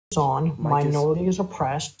on, minority is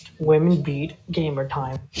oppressed, women beat, gamer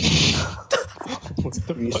time.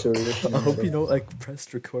 Are you serious? I hope you don't like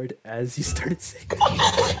pressed record as you started saying.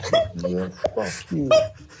 Yeah, fuck you.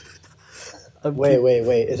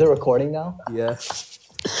 Wait. Is it recording now? Yeah.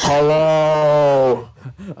 Hello.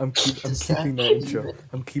 I'm keeping that intro.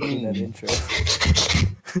 I'm keeping that intro.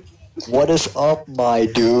 What is up, my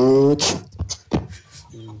dudes?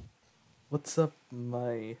 What's up,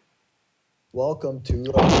 my? Welcome to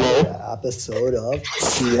another episode of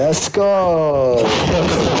CS:GO.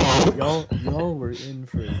 Y'all were in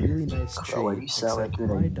for a really nice treat. Except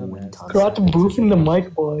my dumbass. Got to boosting the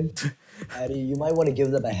mic, boys. Eddie, you might want to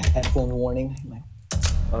give them a headphone warning.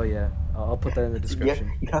 Oh yeah, I'll put that in the description.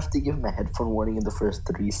 Yeah, you have to give him a headphone warning in the first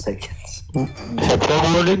 3 seconds.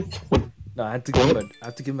 Headphone warning? No, I have to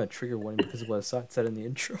give him a trigger warning because of what I said in the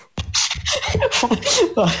intro.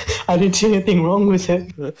 I didn't see anything wrong with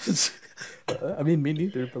it. I mean, me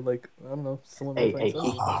neither, but like, I don't know. Someone Hey, we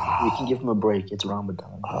can give him a break. It's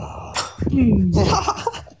Ramadan.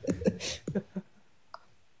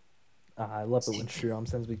 I love it when Shriram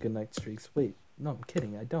sends me good night streaks. Wait, no, I'm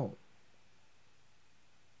kidding. I don't.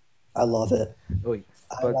 I love it. Wait,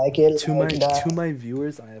 I but like it. to my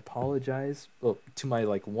viewers, I apologize. Well, to my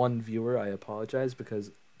like one viewer, I apologize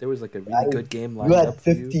because there was like a really good game lined up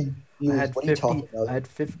for you. Views. I had what 50. Are you talking about? I had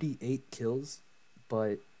 58 kills,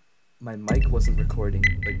 but my mic wasn't recording.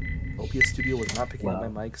 Like OBS Studio was not picking up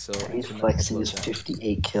my mic, so he's flexing his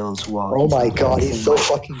 58 kills while. Oh my god, he's so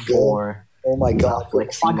fucking good. Oh my god,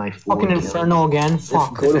 flexing my 4 fucking kills. Inferno again.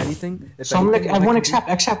 Fuck. If anything, Everyone accept,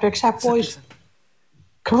 boys.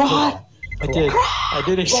 Karad! I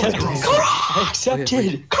did accept. I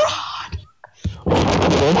accepted. Karad!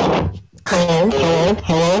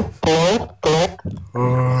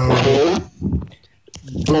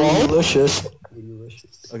 Hello. delicious.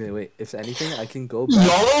 Okay, wait. If anything, I can go back.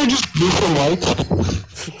 Y'all are just different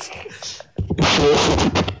mics.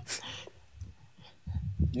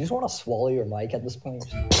 You just want to swallow your mic at this point?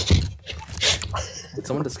 Did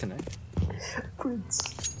someone disconnect?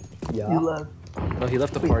 Prince, Yeah. you left. No, he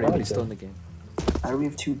left the party, but he's still in the game. How do we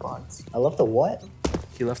have 2 bots? I left the what?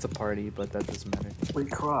 He left the party, but that doesn't matter. Wait,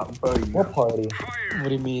 crap, bro. What party? What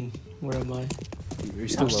do you mean? Where am I? You're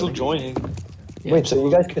I'm still loading? joining. Wait, so you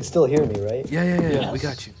guys can still hear me, right? Yeah. Yes. We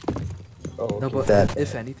got you. Oh, No, okay. but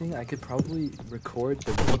if anything, I could probably record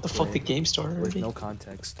the What the fuck? The game started with already? no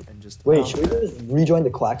context and just. Wait, should we just rejoin the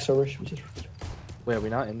Quack server? Should we just Wait, are we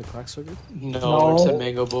not in the Quack server? No, it's the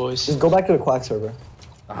Mango Boys. go back to the Quack server?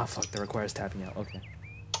 Ah, fuck. That requires tapping out. Okay.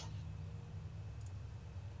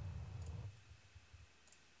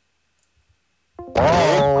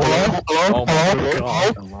 Oh my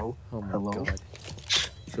god. Hello? Oh my Hello? god.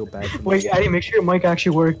 I feel bad for me. Wait, Eddie, make sure your mic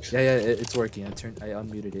actually works. Yeah, it's working. I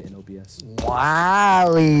unmuted it in OBS.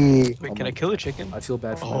 Wally! Wait, can I kill a chicken? I feel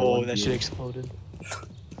bad for my Oh, one that shit viewer. exploded.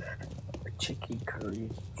 A chicken curry.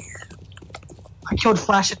 I killed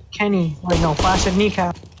Flash Kenny. Wait, no, Flash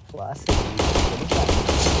Kneecap. Classic.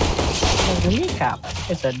 It's a kneecap.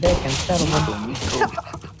 It's a dick instead of a...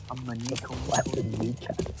 I'm a Nico. Classic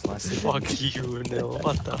kneecap. Flaccid. Fuck you, Nil.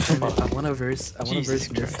 What the fuck? I want to verse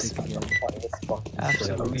Jesus Mystic again. Funniest fucking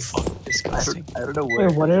Absolutely fucking disgusting. I don't know where.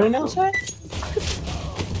 Wait, what did I now say?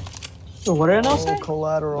 Wait, what did I now say?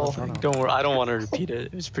 collateral. Nothing. Don't worry, I don't want to repeat it.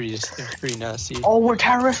 It was pretty nasty. Oh, we're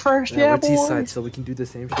terrorists first? Yeah, we're T-side, boys. so we can do the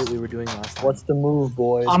same shit we were doing last time. What's the move,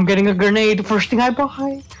 boys? I'm getting a grenade. First thing I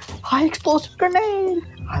buy. High explosive grenade.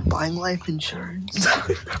 I'm buying life insurance.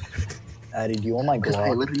 Addy, do you want my Because I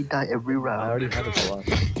Glock? literally die every I round. already have a block.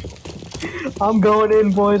 I'm going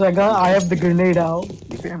in, boys. I have the grenade out.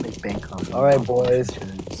 You better make bank off. Alright, boys. This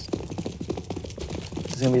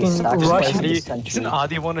is gonna be the In sacrifice Russian- of the Doesn't century.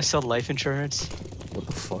 Adi want to sell life insurance? What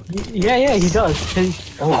the fuck? Yeah, he does.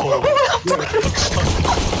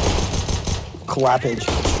 Clappage.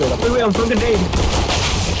 Straight up. Wait, I'm throwing a grenade.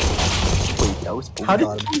 Wait, that was How did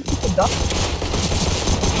God. people die?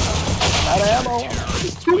 Out of ammo.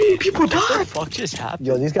 Too many people What the died. fuck just happened?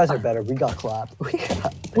 Yo, these guys are better. We got clapped. We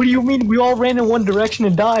got What do you mean? We all ran in one direction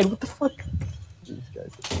and died. What the fuck? these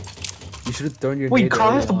guys. You should have thrown your Wait, nade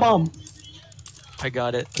Carl has early the on. bomb. I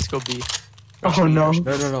got it. Let's go B. Oh no.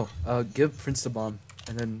 No. Give Prince the bomb,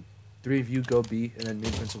 and then 3 of you go B, and then me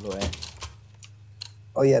and Prince will go A.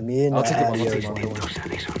 Oh yeah, me and I'll take the bomb. Addy I'll are take the bomb. going. Don't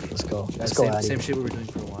worry. Let's go. Yeah, Let's go, same Addy. shit we were doing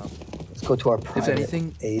for a while. Let's go to our private. If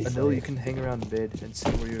anything, A Anil, site. you can hang around mid and see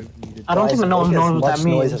where you're needed. I don't think Guys, no one make knows as what much that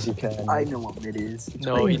noise means. as you can. I know what mid is. It's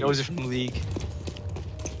No, right he here. knows it from League.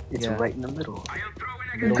 It's Yeah. right in the middle.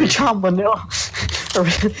 Good job, Manil.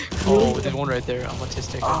 Oh, there's one right there. I'm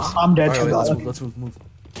autistic. I'm dead. Alright, There's let's move.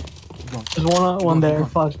 Keep going. one there.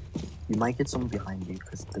 Fuck. You might get someone behind you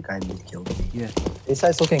because the guy mid killed me. Yeah. A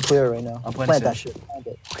side's looking clear right now. I'm playing Plant that safe. shit. Plant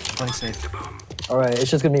it. Playing safe. Alright,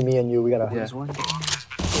 it's just gonna be me and you. We gotta. Yeah. There's one.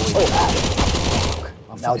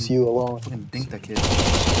 I'll Now it's fucking- you alone. Fucking dink that kid.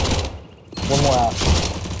 One more out.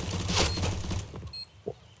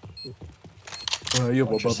 Yo,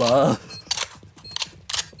 ba.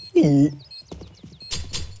 Eat.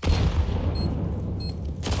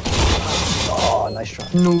 Oh, nice try.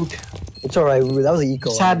 Nuke. It's alright. That was an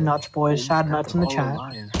eco. Sad nuts, boys. Sad nuts in the chat.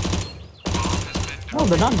 No,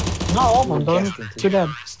 they're not. Not all of them. Those two dead.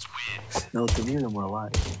 No, 3 of them were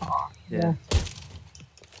alive. Yeah.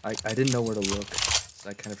 I didn't know where to look.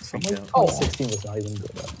 I kind of freaked out. Oh, 16 was not even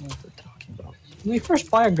good. I don't know what they're talking about. When we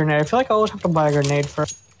first buy a grenade, I feel like I always have to buy a grenade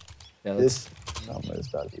first. Yeah, This number is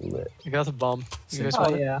about to be lit. You got the bomb. You Same. guys Oh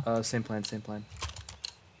want it? yeah. Same plan, same plan.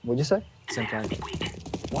 What'd you say? Same plan.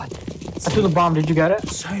 What? I threw the bomb. Did you get it?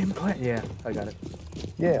 Same plan. Yeah, I got it.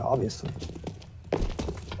 Yeah, obviously.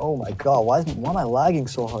 Oh my god, why am I lagging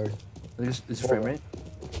so hard? Is your frame rate?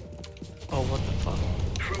 Oh, what the fuck?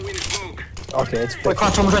 Okay, it's Wait, fixed.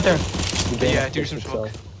 Cross, someone's right there. The game Yeah, has do fixed some smoke.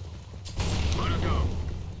 itself.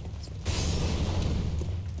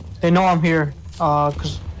 They know I'm here.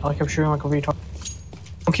 Cause I kept shooting like a retard.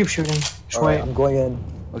 Don't keep shooting. Just Alright, wait. I'm going in.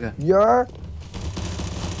 Okay. You're.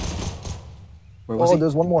 Where was Oh, he?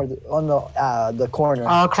 there's one more on the corner.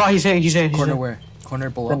 Cross, he's here. He's here. He's Corner here. where? Corner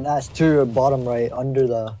Then below. that's to your bottom right, under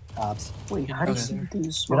the apps. Wait, how do you Okay. see through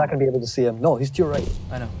the You're not gonna be able to see him. No, he's to your right.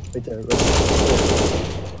 I know. Right there. Right there.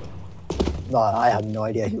 No, I had no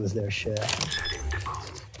idea he was there. Shit.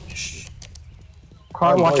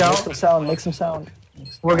 Cross, watch Make out. some sound. Make some sound.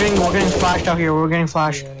 We're getting flashed out here. We're getting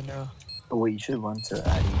flashed. Yeah, I know. Oh wait, you should run to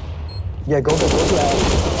Addy. Yeah, go to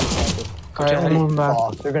that. Alright, I'm moving back.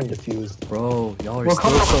 Oh, they're gonna defuse. Bro, y'all are We're still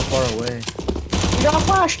coming. so far away. We got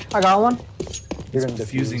flashed. I got one. They're gonna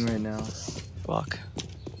Defusing defuse. right now. Fuck.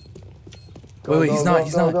 Go, Wait, go, he's go, not,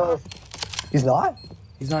 he's go, not. go. He's not?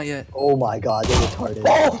 He's not yet. Oh my god, they're retarded.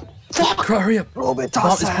 Oh, fuck. Crow, hurry up. Bro, but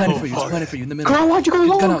Bomb is toss planted that. for you. It's planted for you in the middle. Cross, why'd you go Gun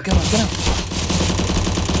long? out, gun out, gun out.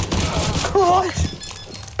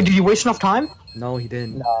 Did you waste enough time? No, he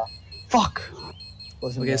didn't. Nah, Fuck.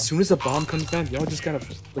 wasn't Okay, that. as soon as the bomb comes down, y'all just gotta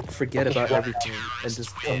like forget about everything and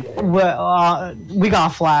just. Well, we got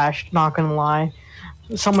flashed. Not gonna lie.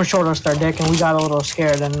 Someone showed us their dick and we got a little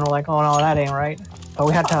scared and we're like, oh no, that ain't right. But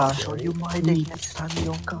we had to. Show you my dick next time you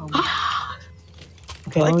don't come.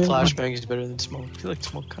 Okay, I like let me- flashbang is better than smoke. I feel like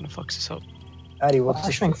smoke kind of fucks us up. Addy, what's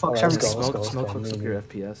the Flashbang fucks Alright, let's everything. go, let's Smoke, go, let's smoke go. fucks up your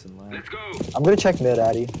FPS and lag. I'm gonna check mid,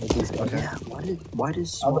 Addy. With these guys. Okay. Yeah, why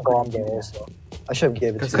does I'm the smoke bomb do there that? also. I should have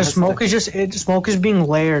gave it to Because you. Because smoke is just smoke is being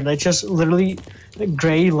layered. It's just literally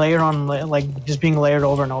gray layer on like just being layered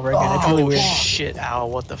over and over again. It's really Oh weird. shit! Ow!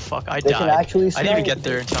 What the fuck? I They died. can actually I didn't even snipe. get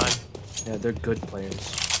there in time. Yeah, they're good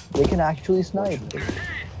players. They can actually snipe.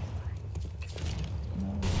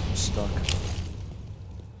 I'm stuck.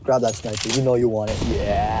 Grab that sniper. You know you want it.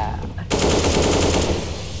 Yeah.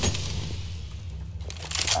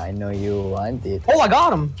 I know you want it. Oh, I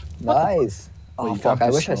got him. Nice. Oh, Oh you fuck! got I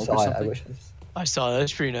the wish I smoke saw or it. I something? wish. I saw that.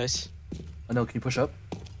 That's pretty nice. Oh no, can you push up?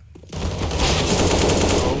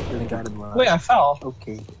 Really got him Wait, I fell.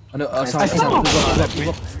 Okay. Oh no, I sorry, fell.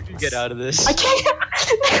 sorry. Get out of this. I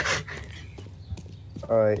can't.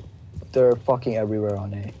 All right. They're fucking everywhere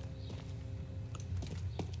on A.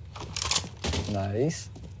 Nice.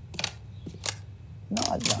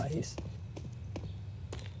 Not nice.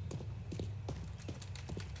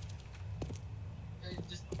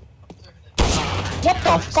 What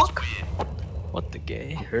the fuck? What the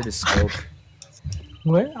gay? Heard his scope.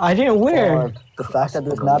 Where? I didn't wear. Fuck. The fact that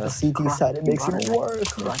there's not the CT side, it makes it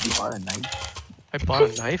worse. You bought a knife. I bought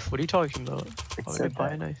a knife? What are you talking about? It Why would I said buy a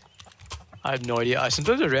that. knife? I have no idea.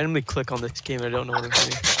 Sometimes I randomly click on this game and I don't know what I'm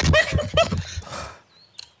doing.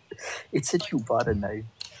 It said you bought a knife.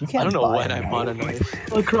 You can't I don't know buy when a I bought a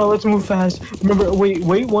knife. Look, girl, let's move fast. Remember, wait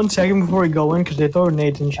 1 second before we go in because they throw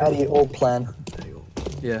nades and shit. Addy, old plan.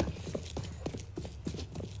 Yeah.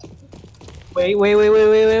 Wait.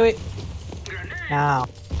 Now.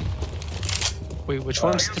 Wait, which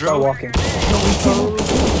one's Start throw? walking.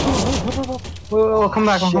 Wait, come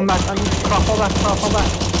back, come back. Fall back.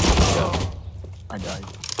 I died.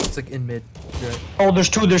 It's like in mid. You're right. Oh, there's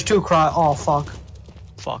two, cry. Oh, fuck.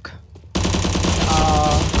 Fuck.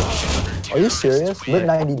 Are you serious? Lit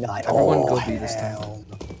 99. Everyone Oh, go B this time. hell.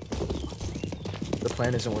 The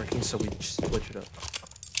plan isn't working, so we just switch it up.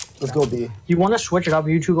 Let's go B. You want to switch it up?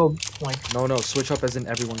 You two go, like... No, switch up as in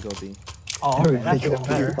everyone go B. Oh, okay, that's even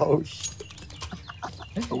better. Oh, shit.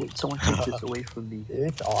 Oh wait, someone took this away from me.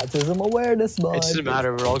 It's autism awareness, man. It doesn't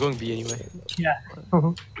matter. We're all going B anyway. Yeah.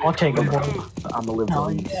 I'll take it, boy. I'm gonna live Hell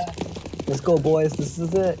the lead. yeah. Let's go, boys. This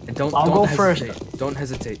is it. And don't I'll don't go first. hesitate. Don't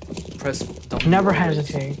hesitate. Press. Don't Never always.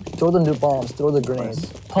 hesitate. Throw the new bombs. Throw the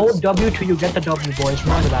grenades. Hold W till you get the W, boys.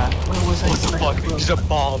 Remember that. What the fuck? Just a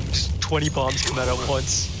bomb. Just 20 bombs come out at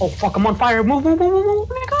once. Oh fuck! I'm on fire. Move, move, move, move, move,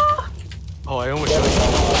 nigga. Oh, I almost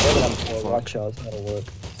shot you. Watch out. It's gonna work.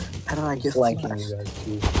 How did I get Flanking flash? you guys,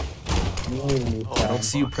 too. You need a new I plan. don't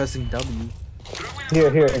see you pressing W.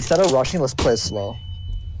 Here. Instead of rushing, let's play slow.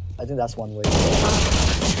 I think that's one way.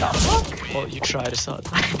 Well, you tried, it's not.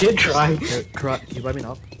 I did try. Here, Karat, you buy me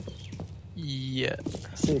up? Yeah.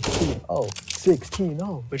 16. Oh. 16.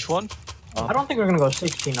 Oh. Which one? I don't think we're gonna go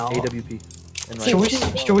 16 now. AWP. And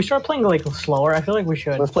Should we start playing like slower? I feel like we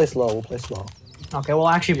should. Let's play slow. We'll play slow. Okay, we'll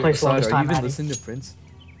actually play slow this Are you time, even Addy. listening to Prince?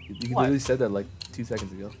 You What? literally said that like 2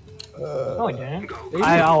 seconds ago. No, I didn't. Hey,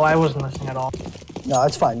 I wasn't listening at all. No,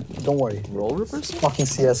 it's fine. Don't worry. Role reversal? Fucking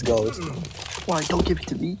CSGO. It's Why? Don't give it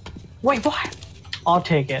to me. Wait, what? I'll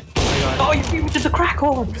take it. Oh, you beat me to the crack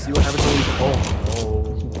hole. See what happens when you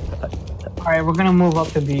oh. All right, we're gonna move up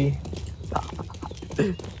to B.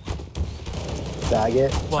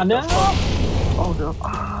 faggot. What No. the fuck? Oh no.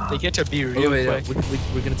 Ah. They get to be Wait, real wait, quick.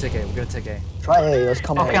 we're gonna take A. We're gonna take A. Try A. Let's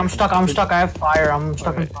come Okay, A. I'm stuck. I have fire. I'm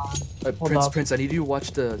stuck in Alright. fire. Hold Prince, up. Prince, I need you to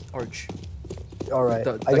watch the arch. Alright.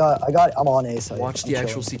 The- I got. I'm on A side. Watch I'm the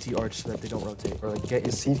actual chilling. CT arch so that they don't rotate. Or like get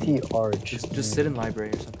in CT arch. Just sit in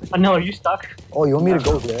library or something. No, are you stuck? Oh, you want me to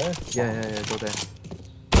go there? Yeah, go there.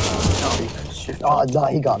 Shift. Oh, no,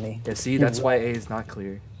 he got me. Yeah, see, that's why A is not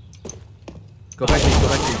clear. Go back B, go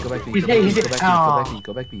back B, go back B, He's go back B, dead, go back B, aw. go back B,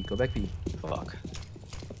 go back B, go back B. Fuck.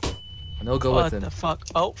 And they'll go What with him. the fuck?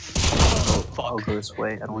 Oh. I'll Fuck. go this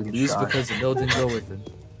way. I don't want We to get lose shot. because the mill didn't go with him.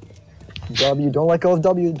 W. Don't let go of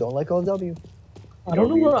W. Don't let go of W. I don't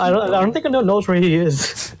know where. I don't think I knows where he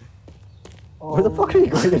is. Where the fuck are you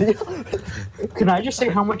going, idiot? Can I just say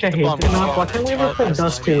how much I hate this map? Why can't we ever play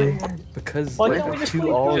Dust 2? Because Why like can't we just 2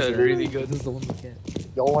 play alls Yeah, are really good. This is the one we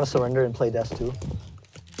get. Y'all want to surrender and play Death 2?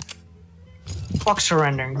 Fuck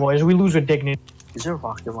surrendering, boys. We lose with dignity. Is there a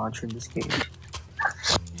rocket launcher in this game?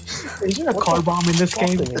 Is there a car bomb in this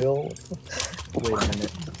game? Fucking yo. Wait a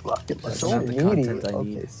minute. Rocket That's launcher. not the content I Okay.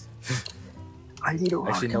 need. I need a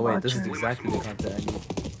rocket Actually, no, wait, this is launcher. exactly the content I need.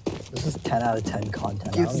 This is 10 out of 10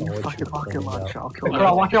 content. I Give don't me know a what fucking you're rocket playing launcher. about. I'll kill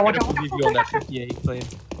Bro, watch out, watch I out, believe you on that 58 plane.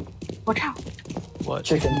 Watch out. What?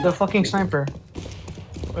 Chicken. The fucking sniper.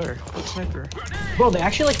 Where? What sniper? Bro, they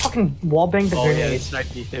actually like fucking wallbang the Oh yeah, grenade. it's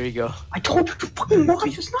sniped me. There you go. I told you to fucking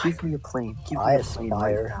watch the sniper. Give me a plane. Give me I a plane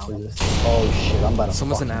right aspire now. for this. Oh shit, I'm about to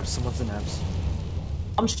Someone's in fucking- apps, someone's in apps.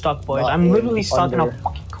 I'm stuck, boys. Not I'm in, literally stuck in under. a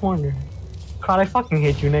fucking corner. God, I fucking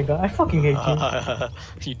hate you, nigga. I fucking hate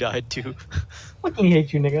you. You died too. Fucking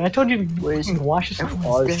hate you, nigga. I told you to Where's- fucking watch the sniper.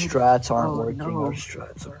 Our dead. strats aren't Oh, working. no. Our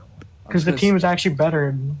strats aren't. Because the team is actually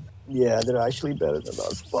better. Yeah, they're actually better than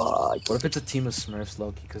us. Fuck. What if it's a team of Smurfs,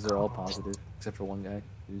 Loki? Because they're all positive, except for one guy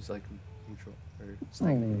who's like neutral or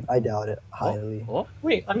stagnant. I doubt it. Highly. Oh,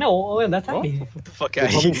 Wait, no, oh, yeah, that's Abby. What the fuck, They're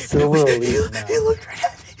Addy? probably silver elite now. he looked right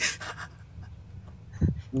at me.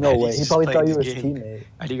 No way. Addy's He just probably playing thought you this were his game. teammate.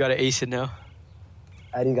 Addy got to ace it now.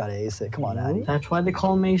 Addy got to ace it. Come on, Addy. That's why they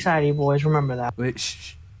call me Sadie, boys. Remember that. Wait,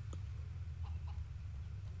 shh.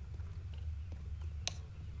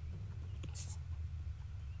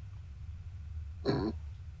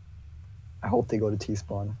 I hope they go to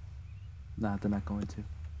T-spawn. Nah, they're not going to.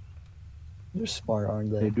 They're smart,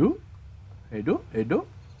 aren't They they? do? They do? They do?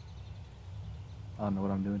 I don't know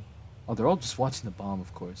what I'm doing. Oh, they're all just watching the bomb,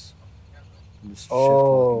 of course. I'm just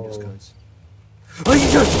Oh. shit talking just 'cause. Oh,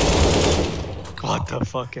 you just... What the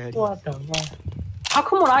fuck, Addy? What the fuck? How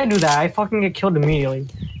come when I do that, I fucking get killed immediately?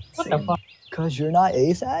 What the fuck? Because you're not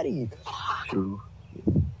ace Addy. True.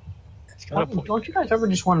 He's got a point. Don't you guys ever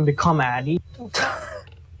just want to become Addy?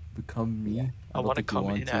 Become me? I don't want to think you come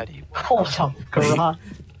want in, to. Addy. Hold up, God.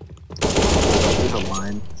 There's a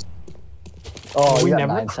line. Oh, We you got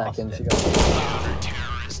never 9 crossed seconds. it. You got...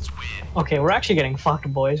 Okay, we're actually getting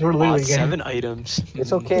fucked, boys. We're Aw, literally getting. 7 items.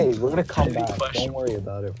 It's okay. We're gonna come Heavy back. question. Don't worry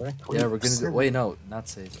about it. Yeah, we're gonna do... Wait, no, not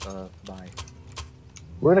save. Bye.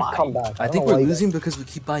 We're gonna Why? come back. I don't think know we're why you losing because we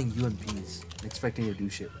keep buying UMPs and expecting to do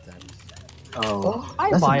shit with them. Oh. guys- I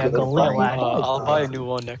That's buy a good Galil, fight. Addy. I'll buy a new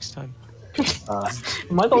one next time.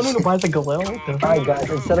 Am I the only one who buys a Galil? What the fuck? Alright, guys.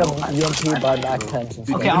 Instead of UMP, buy Mac 10s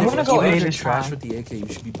instead. Okay, I'm gonna go Even A if you're this trash time. with the AK, you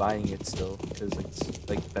should be buying it still because it's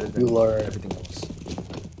like better than You learn. everything else.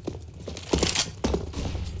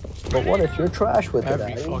 But what if you're trash with it,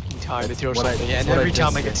 Every Addy? fucking time they throw what I- something, that's and what I every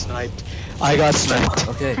time just I get said. sniped, I got sniped.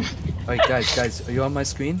 Okay, alright, guys, are you on my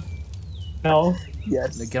screen? No.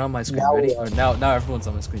 Yes. Like, get on my screen. Now we Ready? are. Or now everyone's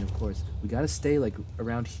on my screen, of course. We gotta stay like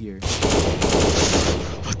around here.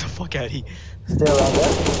 What the fuck? fuck, Addy. Stay around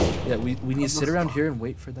there. Yeah, we need to sit around here and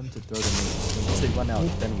wait for them to throw the nades. And once they run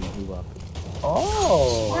out, then we move up.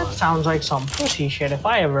 Oh. That sounds like some pussy shit if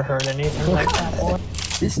I ever heard anything like that, boy.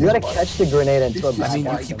 You gotta catch the grenade and throw it back. I mean,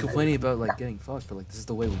 you at keep them. complaining about like getting fucked, but like this is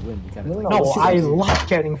the way we win. We gotta like. No, I love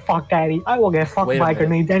getting fucked, Addy. I will get fucked Wait a by minute.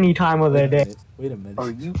 grenades any time of the day. Wait a minute.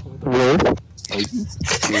 Are you?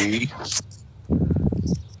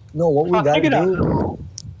 No, what we Fuck, gotta take it do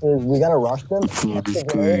is we gotta rush them, catch the this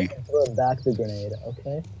grenade, and throw it back the grenade,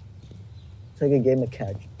 okay? It's like a game of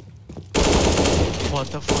catch. What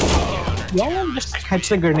the fuck? Y'all wanna just catch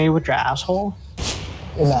the grenade with your asshole?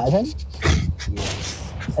 Imagine.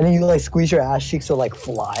 And then you like squeeze your ass cheeks so like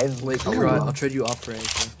flies. Wait, I'll trade you off for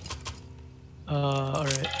anything.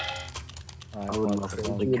 Alright. I would love to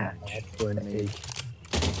only catch.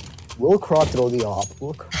 We'll cross throw the op.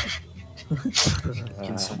 We'll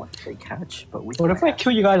Can someone say catch? But we. What if I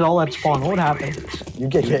kill you guys all at spawn? What would happen? you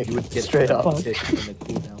get kicked You would get straight up. kicked and then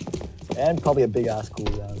cool down. And probably a big ass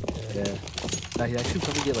cooldown. Yeah. Nah, you actually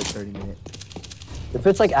probably get like 30 minutes. If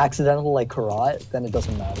it's like accidental like karate, then it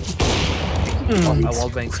doesn't matter. I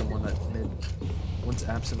wallbang someone at mid. One's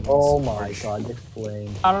absent. Oh one's my harsh. god, they're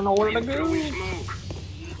flame. I don't know where to go.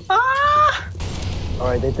 Ah!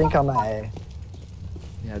 Alright, they think I'm at A.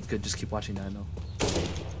 Yeah, it's good. Just keep watching that. I know.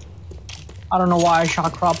 I don't know why I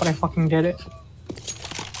shot crop, but I fucking did it.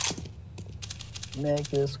 Make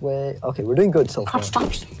this way. Okay, we're doing good so far.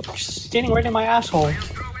 Crop, stop standing right in my asshole.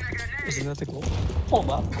 Isn't that the goal? Hold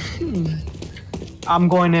up. I'm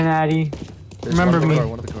going in, Addy. There's Remember one in the me. car,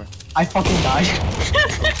 one in the car. I fucking died.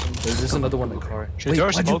 There's another one in the car. Should we throw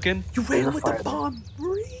a why'd smoke in? You ran There's a with the fire. bomb,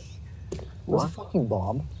 Bree! What's a fucking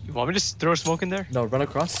bomb? You want me to just throw a smoke in there? No, run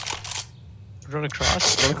across. Run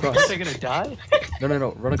across? Run across. Are they gonna die?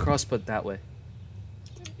 No. Run across, but that way.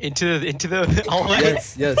 Into the hallway?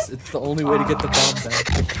 Yes. It's the only way to get the bomb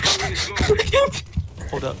back.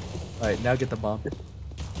 Hold up. Alright, now get the bomb.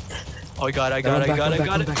 Oh, I got it. Run I back, got it.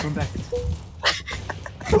 run back.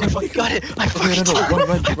 I fucking got it. I fucking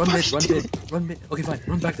No. Run mid. Okay, fine.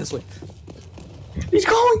 Run back this way. He's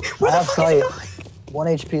going. I have sight. 1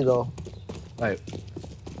 HP though. Alright.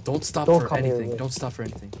 Don't stop Don't for come here, anything. Rick. Don't stop for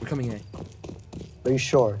anything. We're coming in. Are you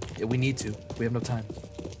sure? Yeah, we need to. We have no time.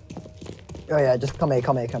 Oh yeah, just come A,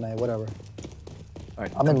 whatever.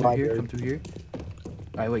 Alright, I'm come in through my here. bird. Come through here.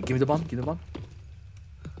 Alright, wait. Give me the bomb.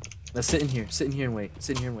 Let's sit in here. and wait.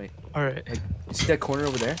 Alright. Like, you see that corner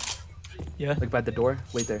over there? Yeah. Like by the door?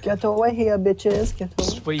 Wait there. Get away here, bitches. Get away.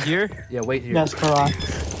 Just wait here. Yeah, wait here. Yes, correct.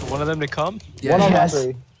 One of them to come Yeah, One on yes.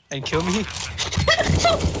 battery. and kill me.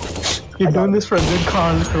 You're doing this for a good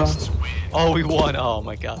cause, correct. Oh, we won. Oh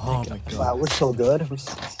my god. Oh my god. Wow, we're so good. We're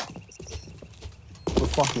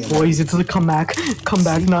fucking Boys, it's a comeback.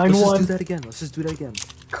 Comeback See? Let's just do 9-1. that again. Let's just do that again.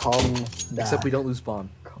 come back. Except we don't lose bomb.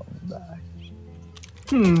 Come back.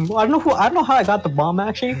 Well, I don't know how I got the bomb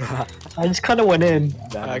actually. I just kind of went in.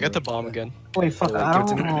 I got the bomb again. Wait, fuck. Wait, I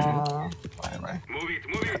give it don't. to Right.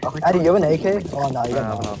 Addy, you have an AK? Oh no, you No,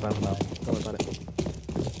 got don't worry about it.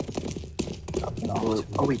 no.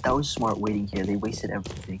 Oh wait, that was smart waiting here. They wasted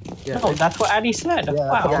everything. Yeah, No, that's what Addy said. Yeah,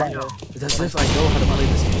 Wow. that's what I That's if I know how to play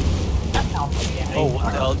this game. That sounds like Addy. Oh, what the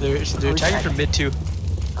hell? They're attacking from mid too.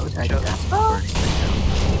 I was actually asking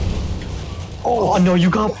Oh no, you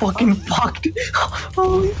got fucking fucked.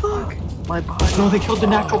 Holy fuck. my body. No, they killed the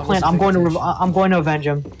natural I plant. wasn't I'm going to avenge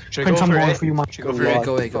him. Should I Prince, go I'm for going it? for you, Should I go Go for for it? it.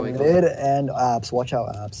 Go away, go away, go Mid and apps. Watch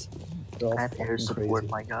out, apps. They're all I have air fucking support,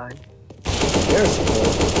 crazy. my guy. Air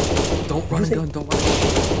support? Don't run and gun, don't run.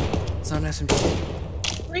 It's not an SMG.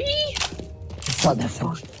 It's not that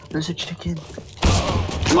Fuck, there's a chicken.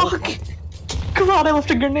 Fuck. Come on, I left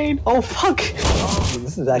a grenade. Oh fuck.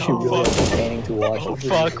 This is actually really entertaining to watch. Oh This is-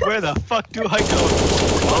 fuck, where the fuck do I go?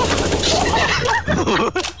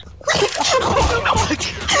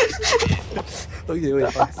 Okay,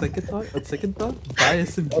 wait, on second thought, buy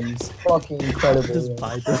SMGs. Fucking incredible. Just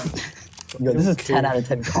buy them. Yo, this is 10 out of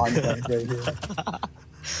 10 content right here.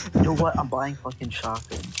 You know what? I'm buying fucking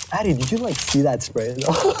shotgun. Addy, did you like see that spray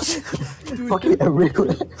though? Fucking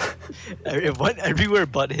everywhere. It went everywhere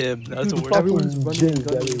but him. That's the worst. Everyone's running and jizz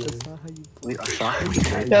gunning, everywhere. that's not how you... Wait, a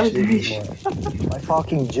shotgun? That's My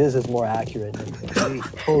fucking jizz is more accurate. Wait,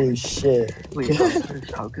 Holy shit. wait,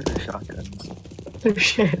 how good are shotguns?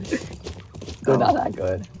 Shit. They're not that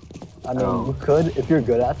good. I mean, Oh. you could, if you're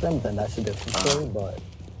good at them, then that's a different story, but...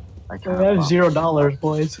 I I can't have buy- $0,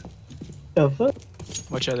 boys. The fuck?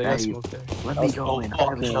 Watch out, they got Hey. smoke there. Let That me was go in. I have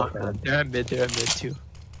a fucking shotgun. They're at mid too.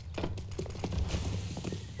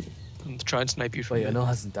 I'm trying to snipe you from Wait, mid. Anil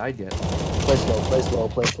hasn't died yet. Play slow, play slow,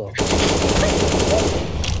 play slow.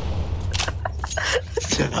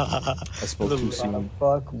 I spoke too Gonna soon.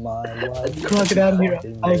 fuck my wife. Come on, get out of here.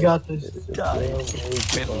 I got this.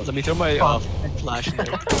 Wait, let me throw my flash in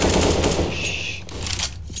there.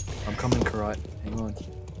 I'm coming, Karat. Hang on.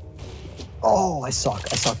 Oh, I suck.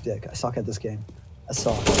 I suck dick. I suck at this game. I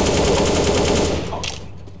suck.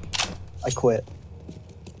 I quit.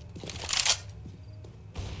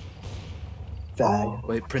 Fag.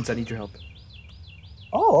 Wait, Prince, I need your help.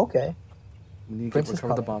 Oh, okay. We need to Prince is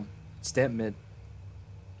recover the coming. bomb. Stay at mid.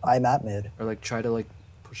 I'm at mid. Or like try to like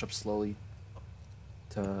push up slowly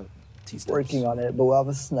to T steps. Working on it, but we'll have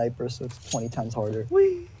a sniper, so it's 20 times harder.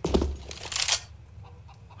 Whee!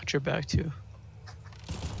 Watch your back too.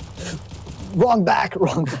 Wrong back,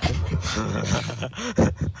 wrong back.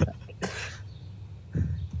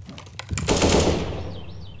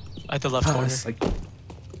 At the left corner. It's like,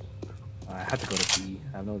 I had to go to B.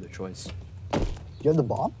 I have no other choice. You have the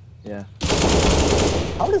bomb? Yeah.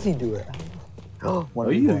 How does he do it? Oh, One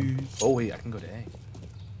of you. oh wait, I can go to A.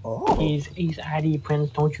 Oh, He's Addy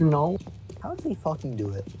Prince, don't you know? how does he fucking do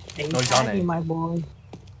it? No, he's on Addy, it. my boy.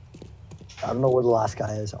 I don't know where the last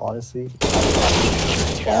guy is, honestly.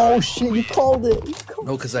 Oh shit, you called it.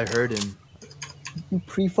 No, because I heard him. You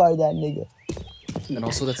pre-fired that nigga. And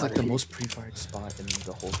also, that's like the most pre-fired spot in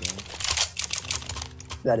the whole game.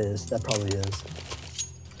 That probably is.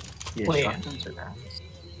 Yeah, Wait. shotguns are bad.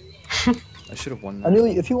 I should have won I that. knew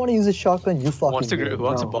if you want to use a shotgun, you fucking do it. Who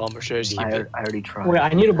wants a No. bomb or should I just keep I it? already tried. Wait, I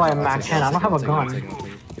need to buy a I'll Mac take 10. it, I don't have a I'll gun. take it, I'll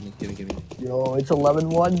take it. Give me. Yo, it's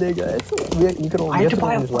 11-1, nigga. You can only I have to get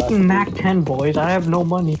buy a those last fucking two. Mac 10, boys. I have no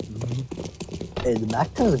money. Hey, the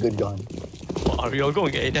Mac 10 is a good gun. Well, are we all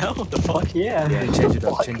going A now? What the fuck? Yeah. Yeah, change it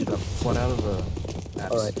up, change it up. Flood out of the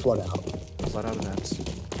maps. Alright, flood out. Flood out of maps.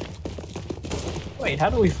 Wait, how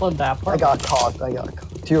do we flood that I part? got caught. To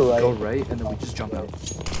your right. Go right, and then we just jump out.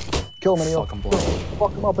 Kill him, Anil. Fuck 'em, boy.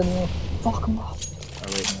 Fuck him up, Anil. Fuck him up.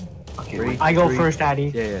 Alright. Okay, Three, I go three. first,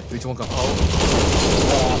 Addy. Yeah, 3, 2, 1, go.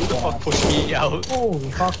 Who the fuck pushed me out?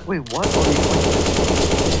 Holy fuck. Wait, what?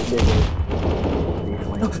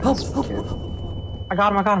 I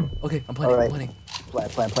got him. Okay, I'm planning, Alright. I'm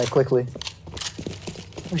planning. Play quickly.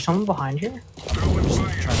 There's someone behind here? I'm just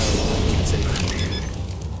trying to save.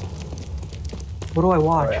 What do I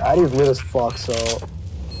watch? Alright, Addy's lit as fuck, so...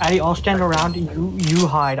 Addy, I'll stand around. You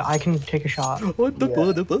hide. I can take a shot. What the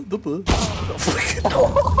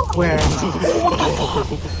Where?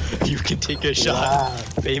 You can take a shot. Wow.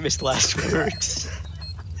 Famous last words.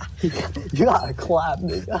 You gotta clap,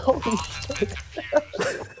 nigga. Holy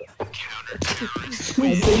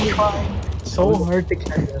We've been trying so hard to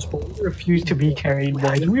carry us, but we refuse to be carried,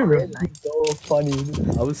 boys. We were so funny.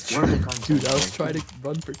 I was trying, dude, I was trying to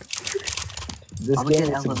run for. This I'm game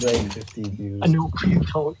gonna is a get great 50 views. I know, please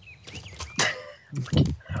don't.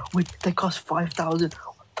 Wait, that cost 5,000.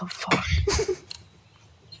 What the fuck?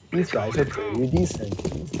 These guys are pretty decent.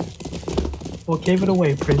 Well, give it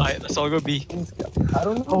away, Prince. Alright, let's all go B. These guys, I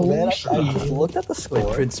don't know, Oh, man. I shit. just looked at the Wait,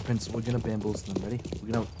 score. Prince, we're gonna bamboozle them. Ready?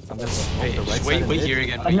 I'm gonna smoke Wait, the right just side. wait of mid. here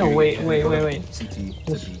again. I know, wait. CT to B.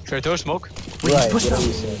 Should I throw a smoke? Wait, Right, he pushed whatever up.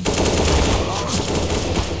 you said.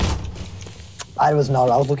 I was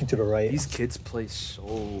looking to the right. These kids play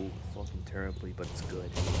so fucking terribly, but it's good.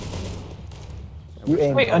 You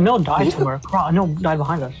aim Wait, up. Anil died somewhere. Anil died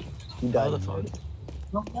behind us. You died. How the fuck?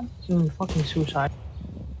 No, that's fucking suicide.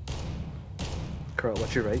 Carl,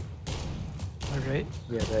 watch your right. Alright.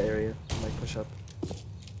 Yeah, that area. I might push up.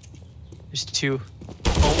 There's two.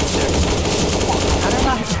 How did I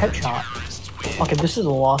not hit a headshot? Okay, this is a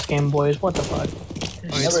lost game, boys. What the fuck?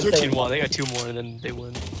 It's Never say 13-1. They got two more and then they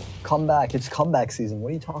win. Comeback. It's comeback season. What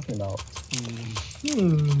are you talking about?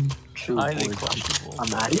 True, Highly boys. questionable.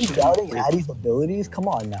 I'm Are you actually. doubting Wait, Addy's abilities? Come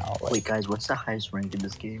on now. Like, wait, guys, what's the highest rank in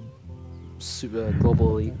this game?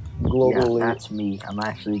 Global elite. globally. Yeah, that's me. I'm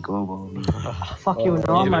actually global elite. Fuck you,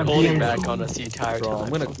 no, You've my been holding BM. back on us the entire Bro,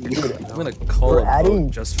 time. I'm gonna call For a adding-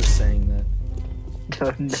 vote just for saying that.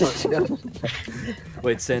 No.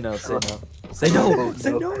 Wait, say no. Say no. Say no.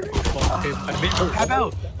 Say no. Fuck, dude, I made her tap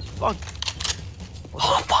out. Fuck.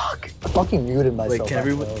 Oh fuck! I fucking muted myself. Wait, can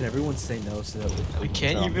accidentally. everyone say no so that We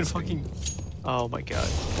can't drop even the screen? fucking. Oh my god.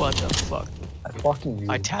 What the fuck? I fucking muted.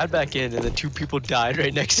 I tabbed back in and then two people died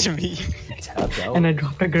right next to me. You tapped out. And I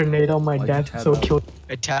dropped a grenade on my Why'd you desk, tab so out? killed.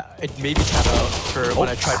 It made me tap out for when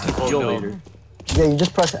I tried to pull Yo, no. later. Yeah, you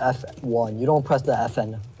just press F1. You don't press the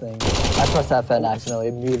FN thing. I pressed FN accidentally.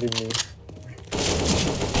 It muted me.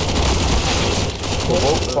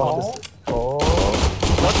 Oh.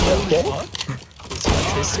 What the Okay. fuck? Is he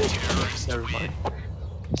autistic? Never mind.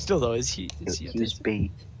 Still though, is he He was autistic?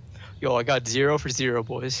 bait. Yo, I got 0 for 0,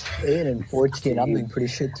 boys. 8 and 14. I'm doing pretty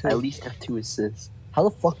shit I at too. least have 2 assists. How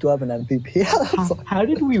the fuck do I have an MVP? How the fuck? How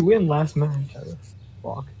did we win last match?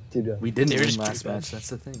 Fuck. Dude, We didn't They're win just last pretty match. That's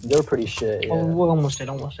the thing. they're pretty shit. Yeah. Oh, we almost did,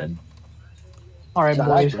 almost did. Alright, Yeah,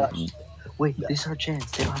 boys. Wait, this is our chance.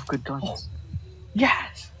 They don't have good guns.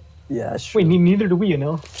 Yes! Yeah, that's true. Wait, neither do we, you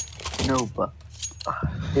know? No, but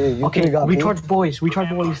Dude, you Okay, could've got me. recharge boys, recharge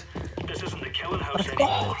boys.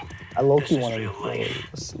 I low-key wanted to play.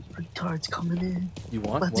 retards coming in. You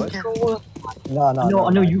want Let's what? get No,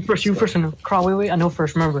 No, you first, I know. Carl, wait, I know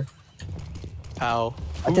first, remember. How?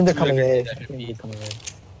 I think they're coming Who in. did I that think be? they're coming in.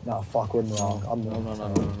 No, fuck, we're wrong. I'm No, no, no,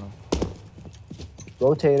 wrong. no, no, no.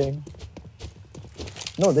 Rotating.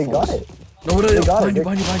 No, they got it. No, what They got behind you, it.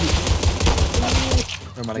 behind you, behind you.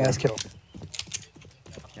 Never mind, I Nice got kill.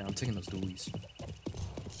 Yeah, I'm taking those dualies.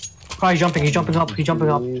 Carl, he's jumping up, he's jumping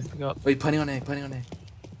up. Wait, planning on A, planning on A.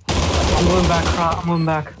 I'm moving back, Carl, I'm moving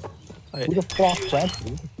back. Who the fuck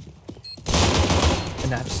planted? And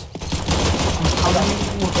naps.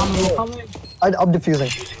 We're coming. I'm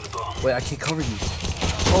defusing. Wait, I can't cover you.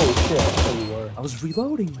 Oh shit, I thought you were. I was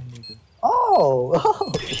reloading, my nigga. Oh!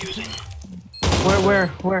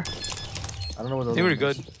 Where? I don't know what the They were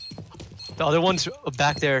good. The other one's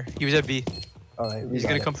back there. He was at B. Alright, He's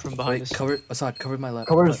gonna come from behind Wait, us. cover, Assad, cover my left.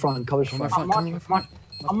 Cover his front, cover his Cover my front. front, cover my front.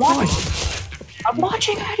 I'm watching. I'm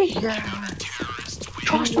watching, Eddie.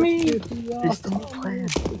 Trust me. It's the new plan.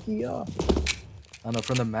 Yeah. I don't know,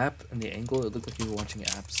 from the map and the angle, it looked like you were watching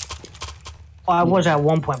apps. Well, I was at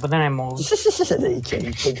one point, but then I moved.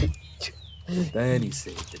 Then he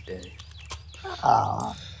saved the day.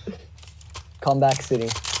 Ah. Comeback City.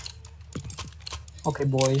 Okay,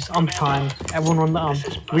 boys, I'm timed. Everyone on the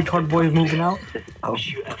retard boys moving out. Oh,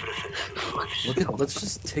 Let's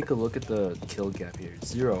just take a look at the kill gap here.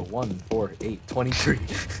 0, 1, 4, 8, 23.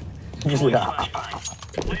 Yeah.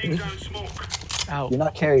 Ow. You're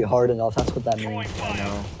not carried hard enough, that's what that means. I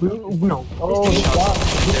know. No. Oh, this he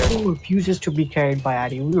got team refuses to be carried by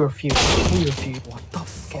Addy. We refuse. What the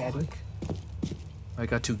fuck? I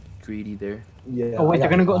got too greedy there. Yeah. Oh wait, I they're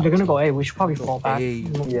gonna got go. They're gonna go A. We should probably fall back. A.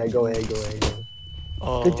 Yeah, go A, go A, go.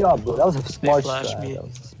 Oh, Good job, bro. That was a smart flashed strat. me. That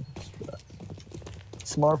was a smart strat.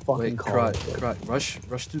 Smart fucking Wait, call. Karat,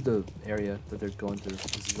 rush through the area that they're going through.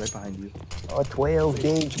 This is right behind you. Oh, 12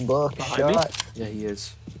 gauge buck Behind me? shot. Yeah, he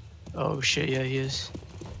is. Oh shit, yeah, he is.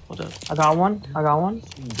 Hold up. I got one.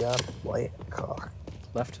 You got a white cock.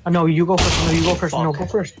 Left. No, you go first. No, you go first. No, Fuck. go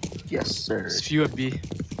first. yes, sir. It's few at B.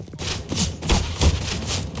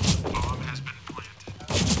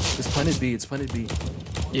 It's planted B. It's planted B.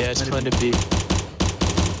 Yeah, it's planted B.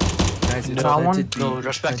 Guys, it's Got one? planted B. No, It's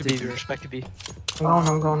respect to B. planted Respect to B.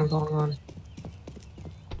 I'm going.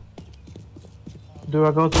 Do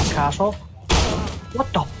I go to the castle?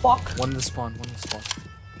 What the fuck? One in the spawn.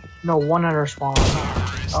 No, one at our spawn.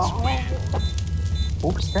 Oh.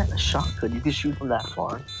 What was that? A shotgun? You can shoot from that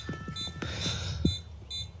far.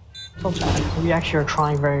 So sad. We actually are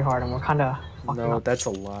trying very hard, and we're kind of. No, that's a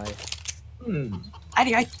lie.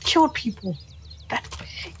 I killed people. That.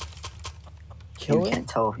 Kill You it? can't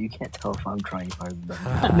tell. You can't tell if I'm trying hard. But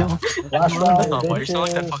No. Last round, Oh, why you sound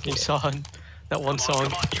like that bitches. fucking song? That one song.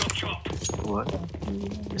 what?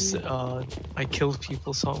 It's, I killed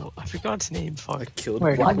people song. I forgot its name. I Fuck. killed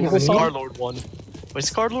Wait, one. what? The What song? Star-Lord one. Wait,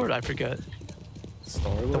 Star-Lord? I forget.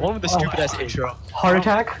 Star-Lord? The one with the stupid ass intro. Heart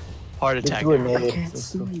attack? Heart They attack. threw a I nade. can't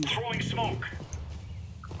see.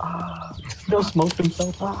 Ah, No, smoked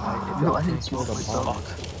himself. no, I didn't smoke myself.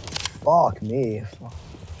 Fuck. Fuck me.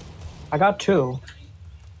 I got two.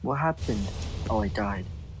 What happened? Oh, I died.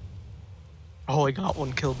 Oh, I got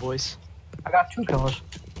one kill, boys. I got two kills.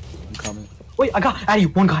 I'm coming. Wait, I got Addy.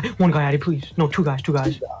 One guy, Addy, please. No, two guys.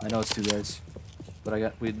 I know it's 2 guys.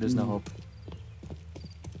 But there's no hope.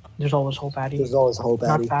 There's always hope, Addy. There's always hope,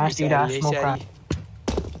 Not Addy. fast, Ace eat ass, Addy, smoke Ace crack. Addy.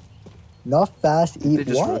 Not fast, eat They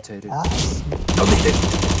just what? rotated. Ass. No, they did.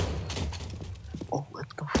 Oh,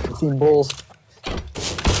 let's go. 15 bulls.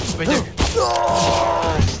 Right there.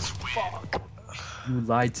 You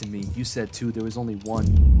lied to me. You said 2. There was only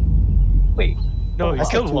 1. Wait, No, you I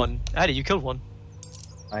said killed two. one. Addy, you killed one.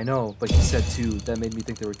 I know, but you said 2. That made me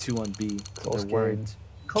think there were 2 on B. But Close there weren't.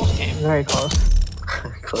 close game. Very close.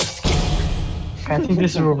 Close. Okay, I think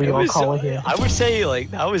this is where we It all was, call it here. I would say like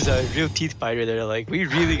that was a real teeth biter there. Like we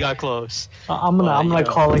really got close. I'm gonna yeah.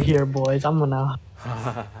 call it here, boys. I'm gonna.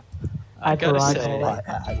 I gotta call say- it. My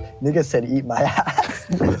ass. Nigga said eat my ass.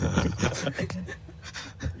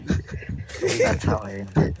 That's how I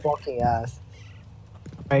ended. Fucking ass.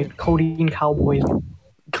 Right, Codeine Cowboys.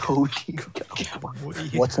 Cody.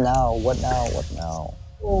 What's now? What now? What now?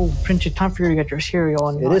 Oh, Prince, it's time for you to get your cereal.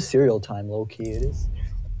 And It is cereal time, low key. It is.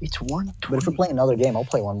 It's 1:20. But if we're playing another game, I'll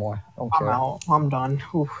play one more. I don't I'm care. out. I'm done.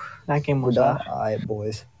 Oof, that game We're was done. Alright,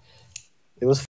 boys. It was